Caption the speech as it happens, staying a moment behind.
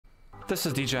This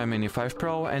is DJI Mini 5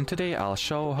 Pro, and today I'll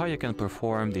show how you can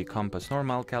perform the compass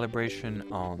normal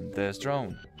calibration on this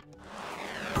drone.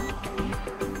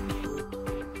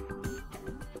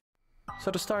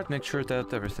 So to start, make sure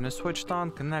that everything is switched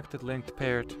on, connected, linked,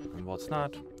 paired, and what's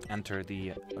not. Enter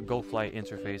the Go Fly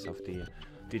interface of the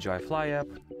DJI Fly app.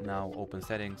 Now open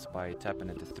settings by tapping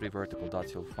at the three vertical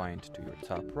dots you'll find to your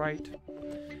top right.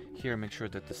 Here, make sure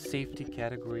that the safety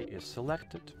category is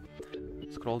selected.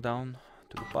 Scroll down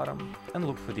to the bottom and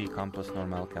look for the compass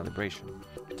normal calibration.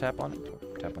 Tap on it,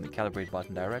 or tap on the Calibrate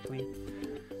button directly.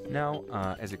 Now,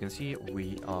 as you can see,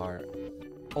 we are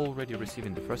already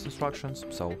receiving the first instructions.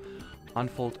 So,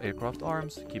 unfold aircraft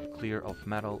arms, keep clear of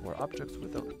metal or objects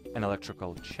with an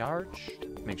electrical charge.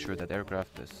 Make sure that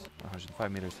aircraft is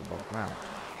 105 meters above ground,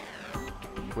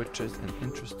 which is an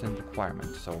interesting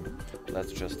requirement. So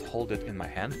let's just hold it in my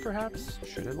hand, perhaps.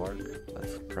 Should it work?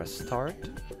 Let's press start.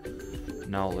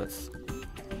 Now let's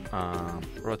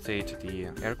rotate the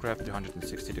aircraft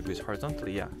 360 degrees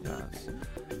horizontally. Yes.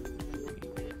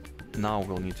 Now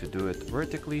we'll need to do it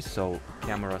vertically, so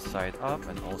camera side up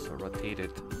and also rotate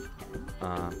it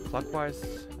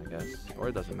clockwise, I guess, or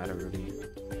it doesn't matter really.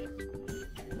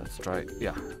 Let's try.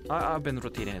 Yeah, I've been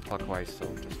rotating it clockwise, so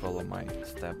just follow my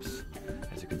steps.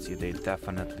 As you can see, they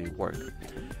definitely work.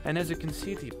 And as you can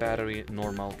see, the battery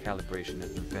normal calibration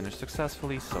has been finished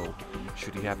successfully, so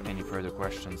should you have any further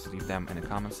questions, leave them in the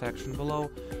comment section below.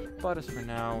 But as for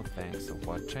now, thanks for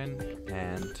watching,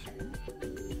 and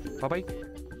bye-bye.